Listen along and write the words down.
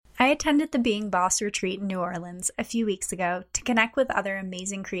attended the Being Boss retreat in New Orleans a few weeks ago to connect with other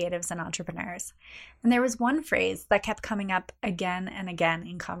amazing creatives and entrepreneurs. And there was one phrase that kept coming up again and again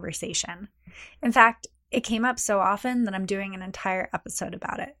in conversation. In fact, it came up so often that I'm doing an entire episode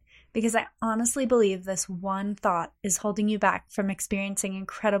about it, because I honestly believe this one thought is holding you back from experiencing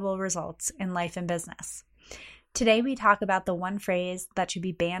incredible results in life and business. Today, we talk about the one phrase that should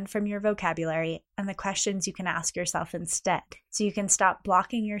be banned from your vocabulary and the questions you can ask yourself instead, so you can stop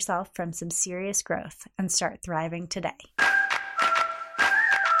blocking yourself from some serious growth and start thriving today.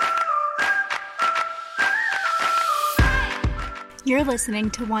 You're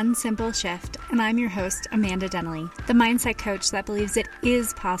listening to One Simple Shift, and I'm your host, Amanda Denley, the mindset coach that believes it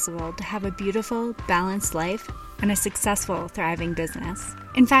is possible to have a beautiful, balanced life and a successful, thriving business.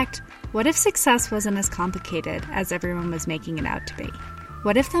 In fact, what if success wasn't as complicated as everyone was making it out to be?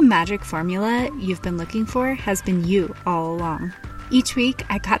 What if the magic formula you've been looking for has been you all along? Each week,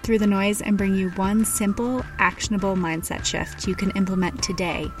 I cut through the noise and bring you one simple, actionable mindset shift you can implement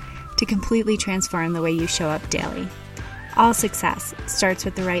today to completely transform the way you show up daily. All success starts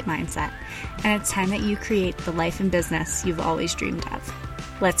with the right mindset, and it's time that you create the life and business you've always dreamed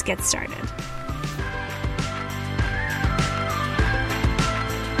of. Let's get started.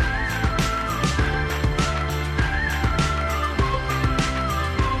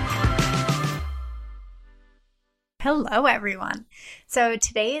 Hello, everyone. So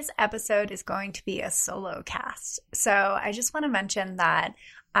today's episode is going to be a solo cast. So I just want to mention that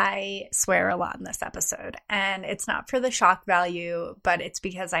I swear a lot in this episode, and it's not for the shock value, but it's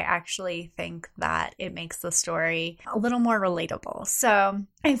because I actually think that it makes the story a little more relatable. So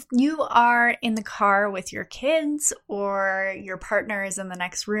if you are in the car with your kids, or your partner is in the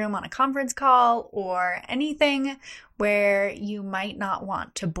next room on a conference call, or anything where you might not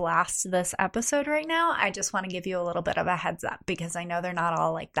want to blast this episode right now, I just want to give you a little bit of a heads up, because I know they're not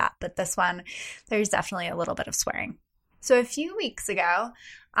all like that, but this one, there's definitely a little bit of swearing. So a few weeks ago,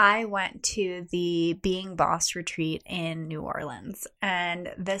 I went to the Being Boss retreat in New Orleans,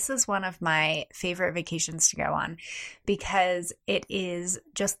 and this is one of my favorite vacations to go on because it is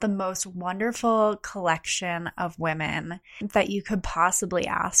just the most wonderful collection of women that you could possibly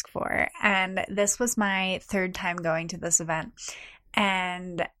ask for. And this was my third time going to this event,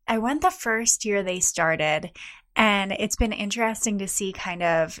 and I went the first year they started, and it's been interesting to see kind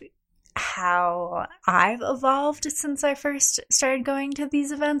of how I've evolved since I first started going to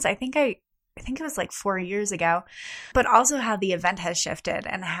these events. I think it was like 4 years ago, but also how the event has shifted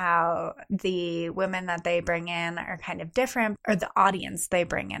and how the women that they bring in are kind of different, or the audience they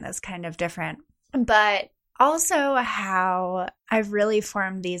bring in is kind of different, but also how I've really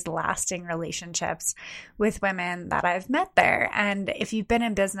formed these lasting relationships with women that I've met there. And if you've been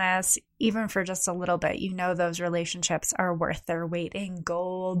in business, even for just a little bit, you know those relationships are worth their weight in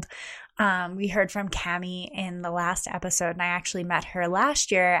gold. We heard from Cami in the last episode, and I actually met her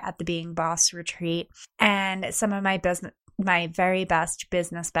last year at the Being Boss retreat. And some of my very best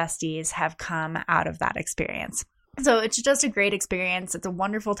business besties have come out of that experience. So it's just a great experience. It's a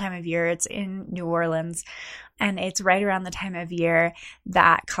wonderful time of year. It's in New Orleans, and it's right around the time of year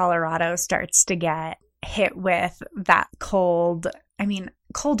that Colorado starts to get hit with that cold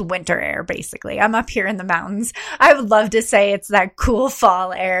winter air, basically. I'm up here in the mountains. I would love to say it's that cool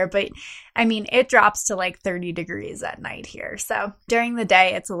fall air, but it drops to like 30 degrees at night here. So during the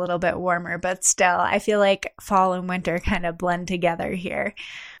day, it's a little bit warmer, but still, I feel like fall and winter kind of blend together here.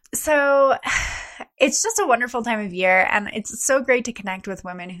 So it's just a wonderful time of year, and it's so great to connect with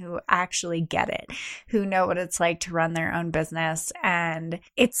women who actually get it, who know what it's like to run their own business. And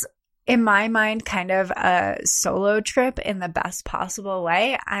it's, in my mind, kind of a solo trip in the best possible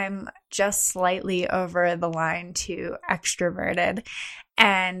way. I'm just slightly over the line to extroverted,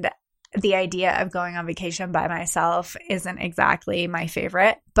 and the idea of going on vacation by myself isn't exactly my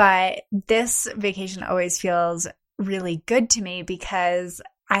favorite, but this vacation always feels really good to me because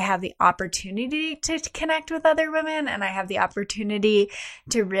I have the opportunity to connect with other women, and I have the opportunity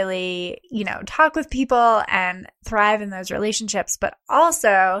to really, talk with people and thrive in those relationships. But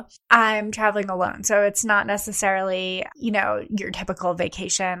also, I'm traveling alone. So it's not necessarily, your typical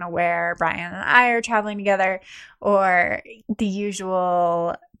vacation where Brian and I are traveling together, or the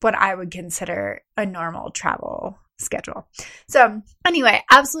usual, what I would consider a normal travel schedule. So anyway,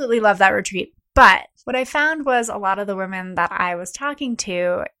 absolutely love that retreat. But what I found was a lot of the women that I was talking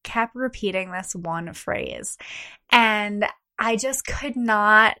to kept repeating this one phrase. And I just could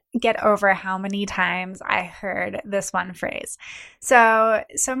not get over how many times I heard this one phrase. So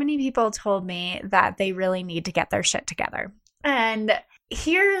many people told me that they really need to get their shit together. And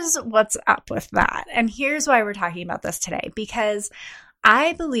here's what's up with that. And here's why we're talking about this today, because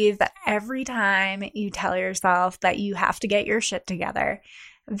I believe that every time you tell yourself that you have to get your shit together,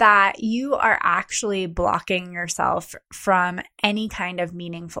 that you are actually blocking yourself from any kind of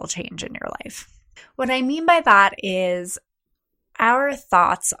meaningful change in your life. What I mean by that is our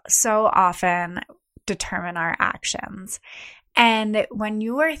thoughts so often determine our actions. And when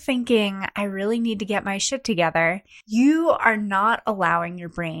you are thinking, I really need to get my shit together, you are not allowing your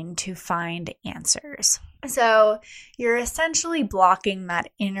brain to find answers. So you're essentially blocking that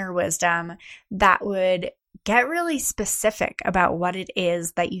inner wisdom that would get really specific about what it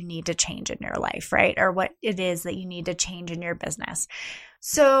is that you need to change in your life, right? Or what it is that you need to change in your business.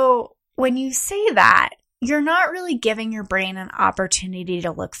 So when you say that, you're not really giving your brain an opportunity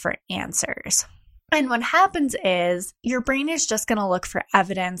to look for answers. And what happens is your brain is just going to look for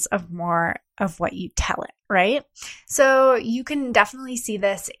evidence of more of what you tell it, right? So you can definitely see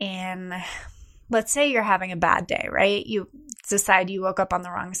this in, let's say you're having a bad day, right? You decide you woke up on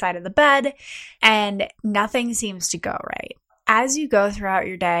the wrong side of the bed and nothing seems to go right. As you go throughout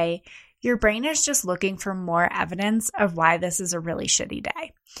your day, your brain is just looking for more evidence of why this is a really shitty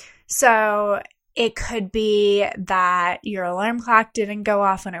day. So it could be that your alarm clock didn't go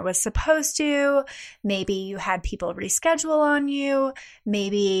off when it was supposed to. Maybe you had people reschedule on you.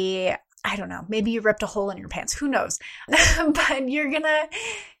 Maybe, I don't know, maybe you ripped a hole in your pants. Who knows? But you're going to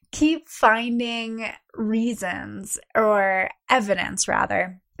keep finding reasons or evidence,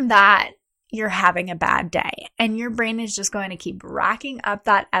 rather, that you're having a bad day. And your brain is just going to keep racking up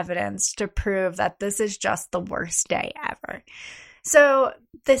that evidence to prove that this is just the worst day ever. So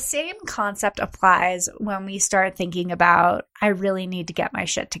the same concept applies when we start thinking about, I really need to get my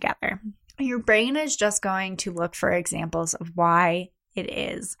shit together. Your brain is just going to look for examples of why it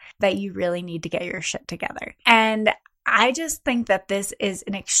is that you really need to get your shit together. And I just think that this is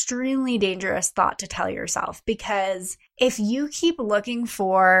an extremely dangerous thought to tell yourself, because if you keep looking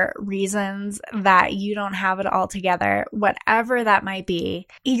for reasons that you don't have it all together, whatever that might be,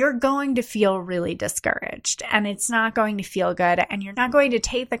 you're going to feel really discouraged and it's not going to feel good, and you're not going to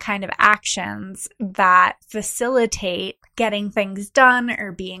take the kind of actions that facilitate getting things done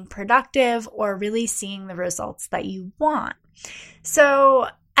or being productive or really seeing the results that you want. So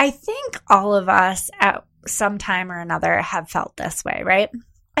I think all of us at some time or another have felt this way, right?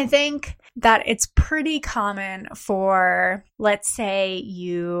 I think that it's pretty common for, let's say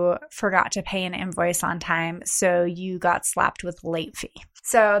you forgot to pay an invoice on time, so you got slapped with a late fee.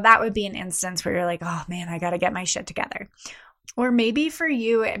 So that would be an instance where you're like, oh man, I got to get my shit together. Or maybe for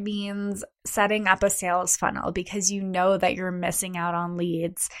you, it means setting up a sales funnel because you know that you're missing out on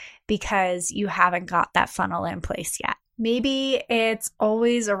leads because you haven't got that funnel in place yet. Maybe it's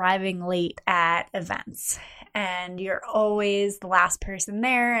always arriving late at events and you're always the last person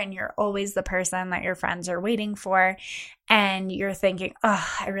there and you're always the person that your friends are waiting for and you're thinking, oh,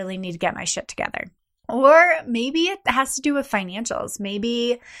 I really need to get my shit together. Or maybe it has to do with financials.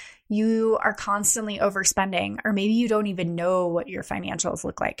 Maybe you are constantly overspending, or maybe you don't even know what your financials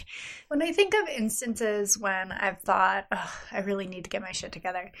look like. When I think of instances when I've thought, oh, I really need to get my shit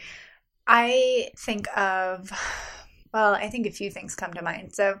together, I think of, well, I think a few things come to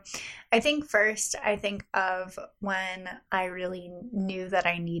mind. So I think first, I think of when I really knew that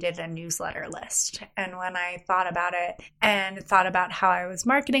I needed a newsletter list. And when I thought about it and thought about how I was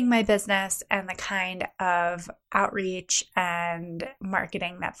marketing my business and the kind of outreach and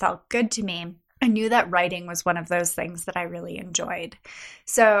marketing that felt good to me, I knew that writing was one of those things that I really enjoyed.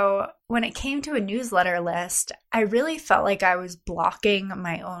 So when it came to a newsletter list, I really felt like I was blocking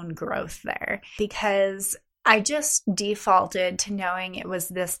my own growth there because I just defaulted to knowing it was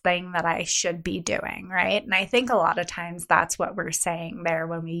this thing that I should be doing, right? And I think a lot of times that's what we're saying there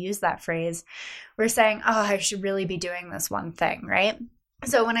when we use that phrase. We're saying, oh, I should really be doing this one thing, right?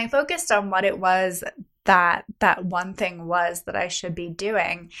 So when I focused on what it was that one thing was that I should be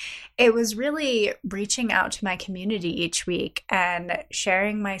doing, it was really reaching out to my community each week and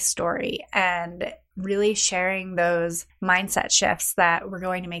sharing my story and really sharing those mindset shifts that were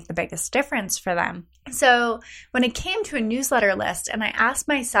going to make the biggest difference for them. So when it came to a newsletter list and I asked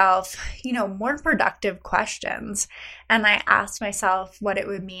myself, more productive questions, and I asked myself what it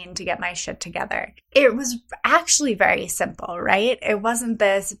would mean to get my shit together, it was actually very simple, right? It wasn't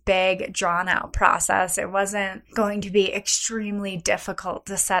this big drawn out process. It wasn't going to be extremely difficult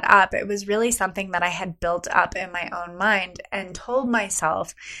to set up. It was really something that I had built up in my own mind and told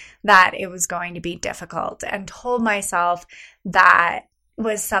myself that it was going to be difficult and told myself that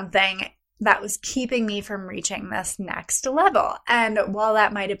was something that was keeping me from reaching this next level. And while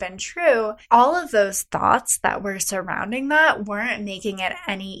that might have been true, all of those thoughts that were surrounding that weren't making it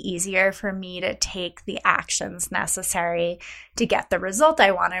any easier for me to take the actions necessary to get the result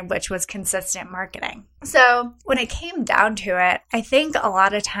I wanted, which was consistent marketing. So when it came down to it, I think a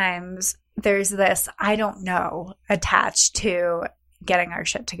lot of times there's this I don't know attached to getting our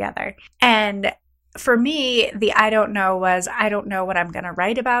shit together. And for me, the I don't know was I don't know what I'm going to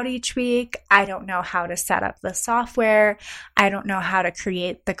write about each week. I don't know how to set up the software. I don't know how to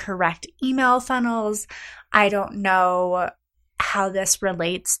create the correct email funnels. I don't know how this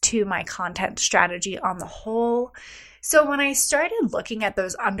relates to my content strategy on the whole. So when I started looking at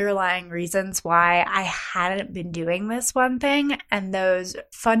those underlying reasons why I hadn't been doing this one thing and those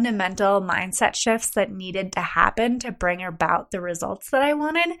fundamental mindset shifts that needed to happen to bring about the results that I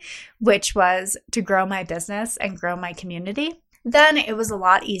wanted, which was to grow my business and grow my community, then it was a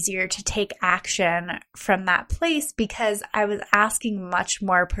lot easier to take action from that place because I was asking much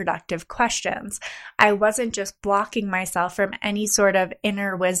more productive questions. I wasn't just blocking myself from any sort of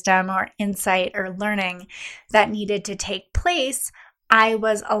inner wisdom or insight or learning that needed to take place. I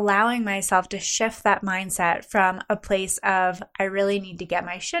was allowing myself to shift that mindset from a place of, I really need to get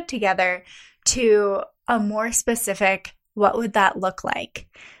my shit together, to a more specific, what would that look like?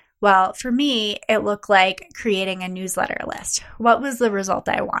 Well, for me, it looked like creating a newsletter list. What was the result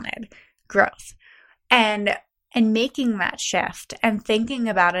I wanted? Growth. And making that shift and thinking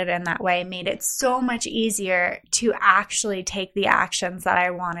about it in that way made it so much easier to actually take the actions that I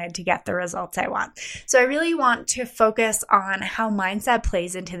wanted to get the results I want. So I really want to focus on how mindset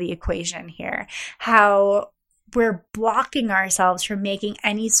plays into the equation here, how we're blocking ourselves from making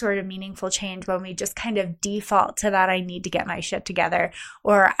any sort of meaningful change when we just kind of default to that I need to get my shit together,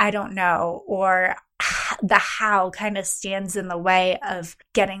 or I don't know, or the how kind of stands in the way of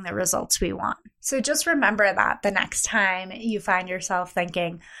getting the results we want. So just remember that the next time you find yourself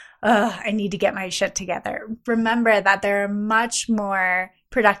thinking, I need to get my shit together. Remember that there are much more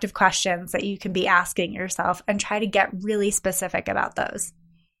productive questions that you can be asking yourself and try to get really specific about those.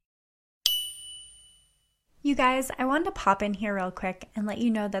 You guys, I wanted to pop in here real quick and let you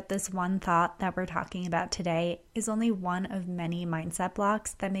know that this one thought that we're talking about today is only one of many mindset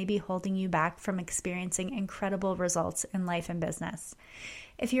blocks that may be holding you back from experiencing incredible results in life and business.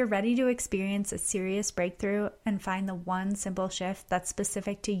 If you're ready to experience a serious breakthrough and find the one simple shift that's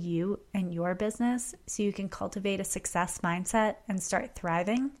specific to you and your business so you can cultivate a success mindset and start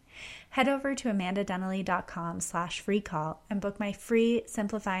thriving, head over to amandadeneley.com/free call and book my free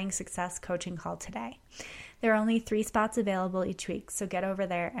Simplifying Success coaching call today. There are only 3 spots available each week, so get over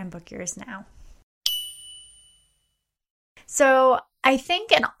there and book yours now. So I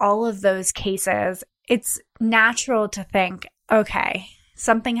think in all of those cases, it's natural to think, okay,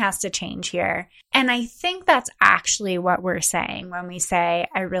 something has to change here. And I think that's actually what we're saying when we say,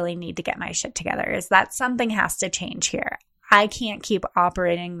 I really need to get my shit together, is that something has to change here. I can't keep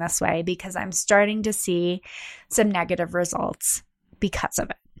operating this way because I'm starting to see some negative results because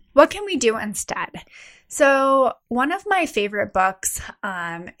of it. What can we do instead? So one of my favorite books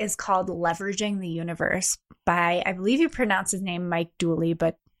is called Leveraging the Universe by, I believe you pronounce his name Mike Dooley,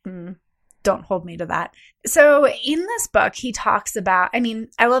 but don't hold me to that. So in this book, he talks about,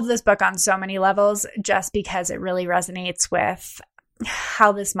 I love this book on so many levels just because it really resonates with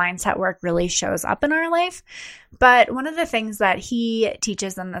how this mindset work really shows up in our life. But one of the things that he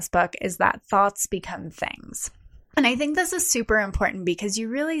teaches in this book is that thoughts become things. And I think this is super important because you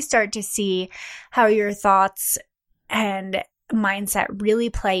really start to see how your thoughts and mindset really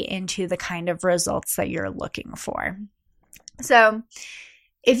play into the kind of results that you're looking for. So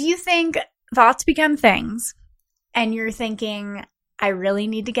if you think thoughts become things and you're thinking, I really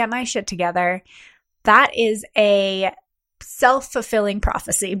need to get my shit together, that is a self-fulfilling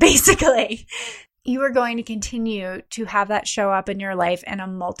prophecy, basically. You are going to continue to have that show up in your life in a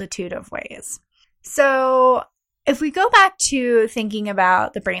multitude of ways. So if we go back to thinking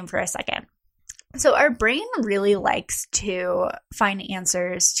about the brain for a second, so our brain really likes to find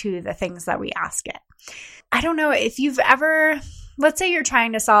answers to the things that we ask it. I don't know if you've ever, let's say you're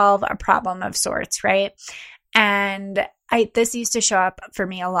trying to solve a problem of sorts, right? And this used to show up for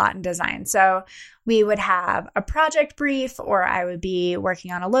me a lot in design. So we would have a project brief, or I would be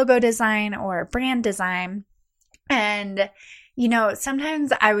working on a logo design or brand design. And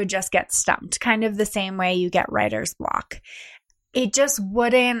sometimes I would just get stumped, kind of the same way you get writer's block. It just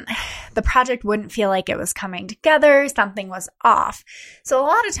the project wouldn't feel like it was coming together. Something was off. So a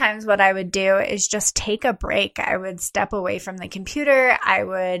lot of times what I would do is just take a break. I would step away from the computer. I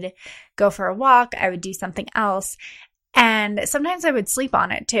would go for a walk. I would do something else. And sometimes I would sleep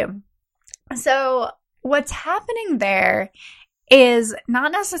on it too. So what's happening there is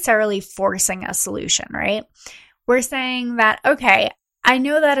not necessarily forcing a solution, right? We're saying that, okay, I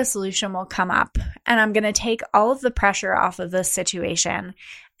know that a solution will come up and I'm going to take all of the pressure off of this situation.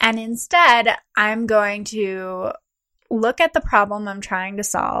 And instead, I'm going to look at the problem I'm trying to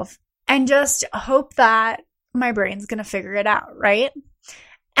solve and just hope that my brain's going to figure it out, right?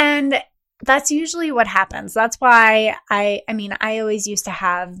 And that's usually what happens. That's why I always used to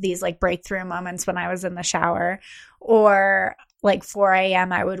have these like breakthrough moments when I was in the shower, or like 4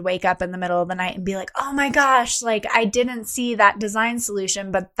 a.m. I would wake up in the middle of the night and be like, oh my gosh, like I didn't see that design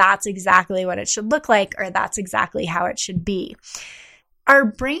solution, but that's exactly what it should look like, or that's exactly how it should be. Our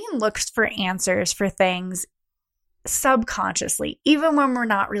brain looks for answers for things subconsciously, even when we're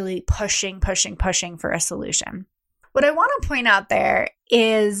not really pushing for a solution. What I want to point out there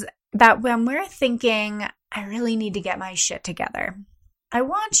is that when we're thinking, I really need to get my shit together, I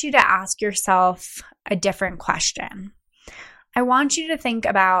want you to ask yourself a different question. I want you to think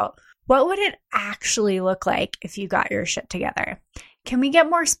about, what would it actually look like if you got your shit together? Can we get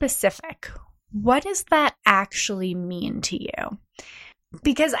more specific? What does that actually mean to you?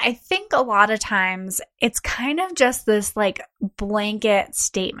 Because I think a lot of times it's kind of just this like blanket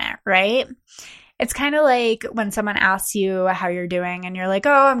statement, right? It's kind of like when someone asks you how you're doing and you're like,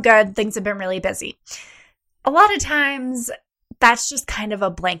 oh, I'm good. Things have been really busy. A lot of times that's just kind of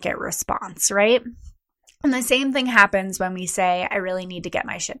a blanket response, right? And the same thing happens when we say, I really need to get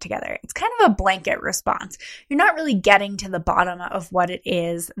my shit together. It's kind of a blanket response. You're not really getting to the bottom of what it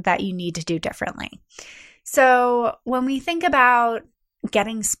is that you need to do differently. So when we think about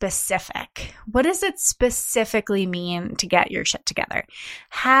getting specific, what does it specifically mean to get your shit together?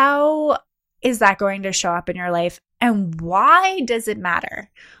 How is that going to show up in your life? And why does it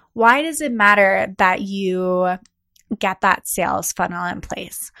matter? Why does it matter that you get that sales funnel in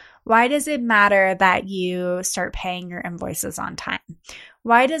place? Why does it matter that you start paying your invoices on time?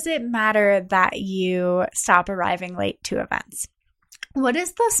 Why does it matter that you stop arriving late to events? What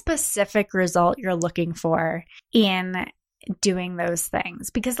is the specific result you're looking for in doing those things?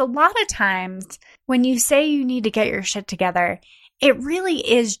 Because a lot of times when you say you need to get your shit together, it really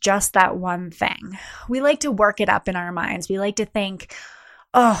is just that one thing. We like to work it up in our minds. We like to think,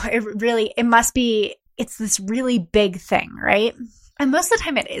 oh, it's this really big thing, right? And most of the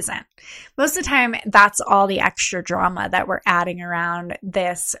time it isn't. Most of the time that's all the extra drama that we're adding around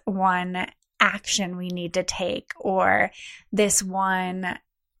this one action we need to take, or this one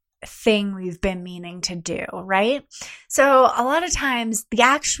thing we've been meaning to do, right? So a lot of times the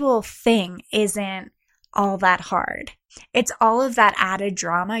actual thing isn't all that hard. It's all of that added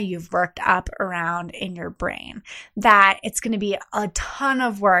drama you've worked up around in your brain, that it's going to be a ton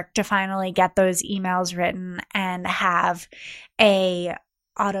of work to finally get those emails written and have a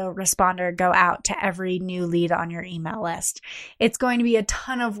autoresponder go out to every new lead on your email list. It's going to be a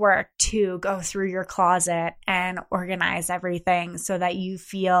ton of work to go through your closet and organize everything so that you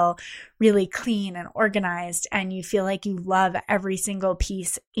feel really clean and organized and you feel like you love every single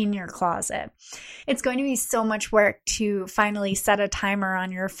piece in your closet. It's going to be so much work to finally set a timer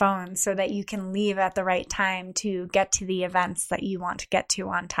on your phone so that you can leave at the right time to get to the events that you want to get to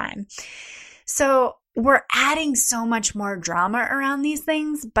on time. So we're adding so much more drama around these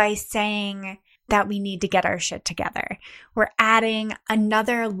things by saying that we need to get our shit together. We're adding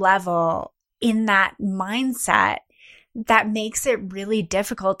another level in that mindset that makes it really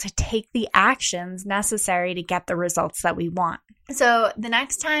difficult to take the actions necessary to get the results that we want. So the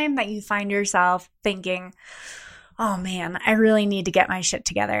next time that you find yourself thinking, oh man, I really need to get my shit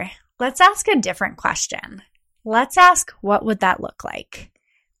together, let's ask a different question. Let's ask, what would that look like?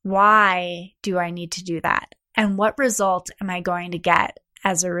 Why do I need to do that? And what result am I going to get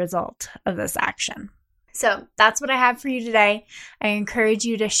as a result of this action? So that's what I have for you today. I encourage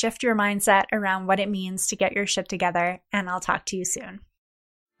you to shift your mindset around what it means to get your shit together, and I'll talk to you soon.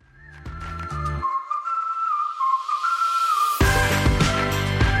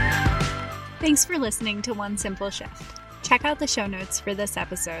 Thanks for listening to One Simple Shift. Check out the show notes for this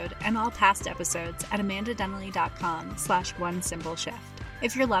episode and all past episodes at amandadenley.com/onesimpleshift.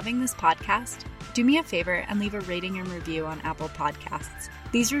 If you're loving this podcast, do me a favor and leave a rating and review on Apple Podcasts.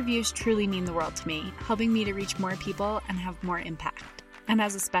 These reviews truly mean the world to me, helping me to reach more people and have more impact. And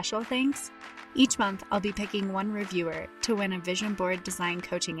as a special thanks, each month I'll be picking one reviewer to win a vision board design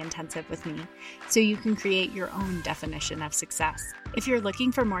coaching intensive with me, so you can create your own definition of success. If you're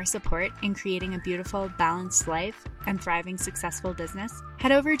looking for more support in creating a beautiful, balanced life and thriving successful business,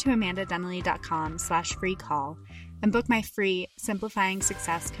 head over to amandadenley.com/free call and book my free Simplifying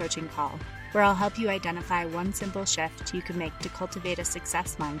Success coaching call. where I'll help you identify one simple shift you can make to cultivate a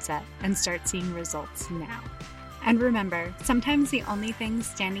success mindset and start seeing results now. And remember, sometimes the only thing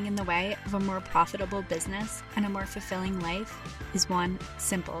standing in the way of a more profitable business and a more fulfilling life is one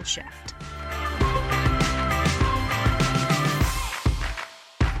simple shift.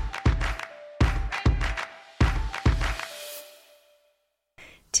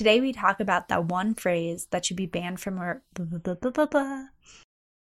 Today we talk about that one phrase that should be banned from our